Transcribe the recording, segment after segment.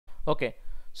Okay,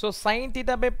 so sin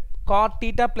theta by cot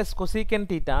theta plus cosecant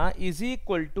theta is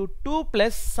equal to 2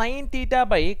 plus sin theta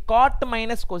by cot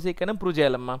minus cosecant అని prove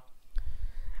చేయాలమ్మా.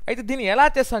 అయితే దీన్ని ఎలా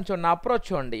చేస్తాను చూడండి, నా అప్రోచ్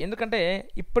చూడండి. ఎందుకంటే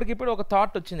ఇప్పటికిప్పుడు ఒక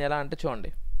థాట్ వచ్చింది. ఎలా అంటే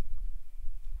చూడండి,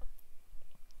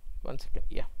 1 second,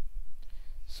 yeah.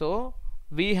 So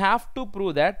we have to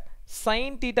prove that sin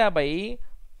theta by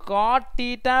cot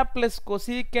theta plus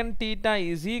cosecant theta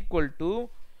is equal to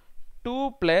 2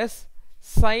 plus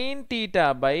sin theta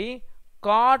by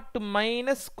cot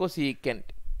minus cosecant.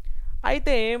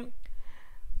 అయితే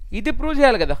ఇది ప్రూవ్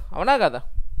చేయాలి కదా, అవునా కదా?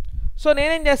 సో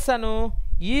నేనేం చేస్తాను,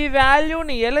 ఈ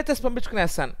వాల్యూని ఎల్హెచ్ఎస్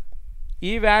పంపించుకునేస్తాను.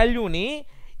 ఈ వాల్యూని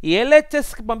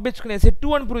ఎల్హెచ్ఎస్కి పంపించుకునేసి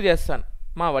 2 అని ప్రూవ్ చేస్తాను.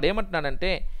 మా వాడు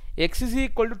ఏమంటున్నాడంటే x is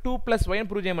equal to 2 plus y అని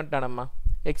prove చేయమంటాడమ్మా.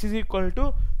 x is equal to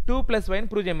 2 plus y అని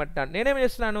ప్రూవ్ చేయమంటాడు. నేనేం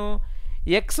చేస్తున్నాను,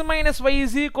 x minus y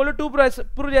is equal to 2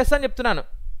 prove చేస్తాను చెప్తున్నాను.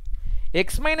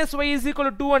 x minus y is equal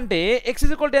to 2 అంటే x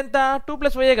is equal to ఎంత, 2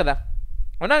 plus y కదా,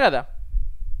 అవునా కదా?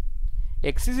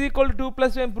 x is equal to 2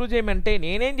 plus y అని ప్రూవ్ చేయమంటే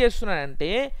నేనేం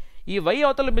చేస్తున్నానంటే ఈ y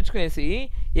అవతల పెంచుకునేసి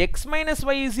x minus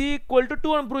y is equal to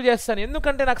 2 అని ప్రూవ్ చేస్తాను.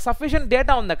 ఎందుకంటే నాకు సఫిషియెంట్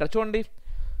డేటా ఉంది అక్కడ చూడండి.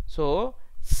 So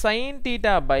sin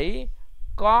theta by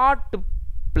cot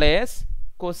plus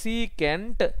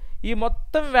cosecant ఈ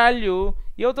మొత్తం వాల్యూ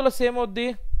యువతలో సేమ్ అవుద్ది,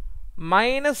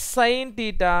 minus sin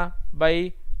theta by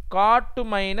cot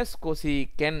minus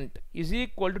cosecant is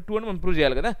equal to 2 అని మనం ప్రూవ్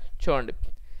చేయాలి కదా. చూడండి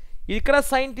ఇక్కడ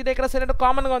sin theta ఇక్కడ sin theta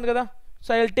కామన్గా ఉంది కదా. So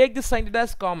I will take this sin theta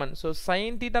as common. So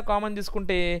sin theta common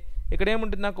తీసుకుంటే ఇక్కడ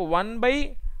ఏముంటుంది నాకు 1 by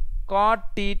cot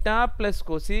theta plus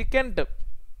cosecant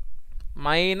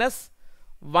minus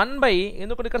 1 by,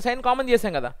 ఎందుకంటే ఇక్కడ సైన్ కామన్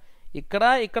చేసాం కదా,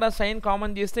 ఇక్కడ సైన్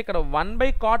కామన్ చేస్తే ఇక్కడ 1 బై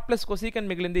కాట్ ప్లస్ కొసీకెంట్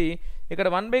మిగిలింది, ఇక్కడ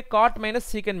 1 బై కాట్ మైనస్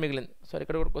సీకెంట్ మిగిలింది. సారీ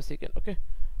ఇక్కడ కూడా cosecant. Okay,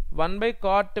 1 by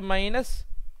cot minus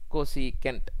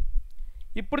cosecant.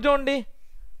 ఇప్పుడు చూడండి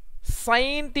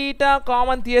సైన్ థీటా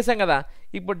కామన్ తీసేసాం కదా,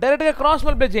 ఇప్పుడు డైరెక్ట్గా క్రాస్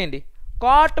మల్టిప్లై చేయండి.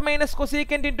 Cot minus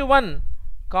cosecant into 1,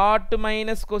 cot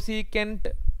minus cosecant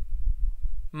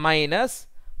minus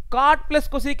cot plus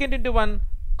cosecant into 1,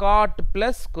 cot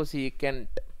plus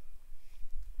cosecant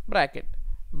bracket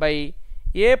by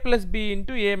a plus b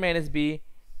into a minus b,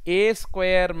 a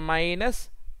square minus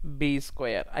b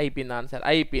square. అయిపోయింది answer,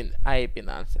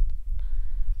 అయిపోయింది answer.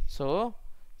 So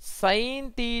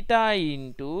sin theta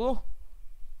into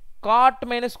cot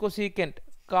minus cosecant,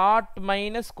 cot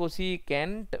minus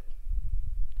cosecant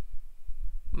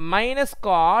minus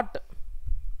cot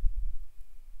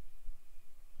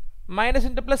minus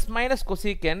into plus minus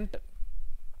cosecant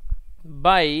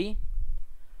by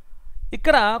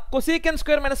ఇక్కడ cosecant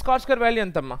square minus cot square value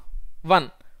ఎంతమ్మా, 1.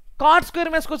 Cot square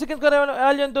minus cosecant square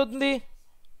value ఎంత అవుతుంది,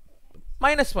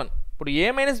 -1. ఇప్పుడు ఏ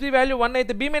minus B value 1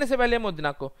 అయితే B minus ఏ value ఏమవుద్ది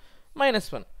నాకు,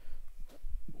 -1.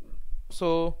 So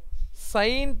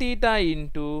sine theta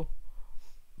into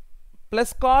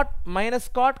plus cot minus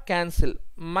cot cancel,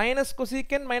 minus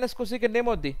cosecant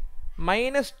ఏమవుద్ది,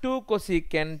 -2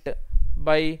 cosecant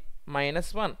by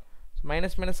 -1. So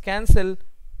minus minus cancel,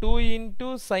 2 into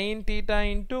sin theta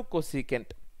into cosecant.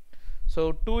 So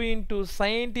 2 into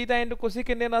sin theta into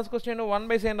cosecant నేను రాసుకోవచ్చు, నేను 1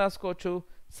 by sin రాసుకోవచ్చు.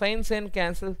 sin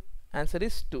cancel, answer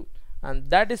is 2, and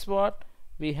that is what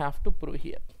we have to prove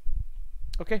here.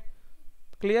 Okay,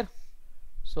 clear?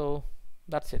 So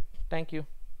that's it. Thank you.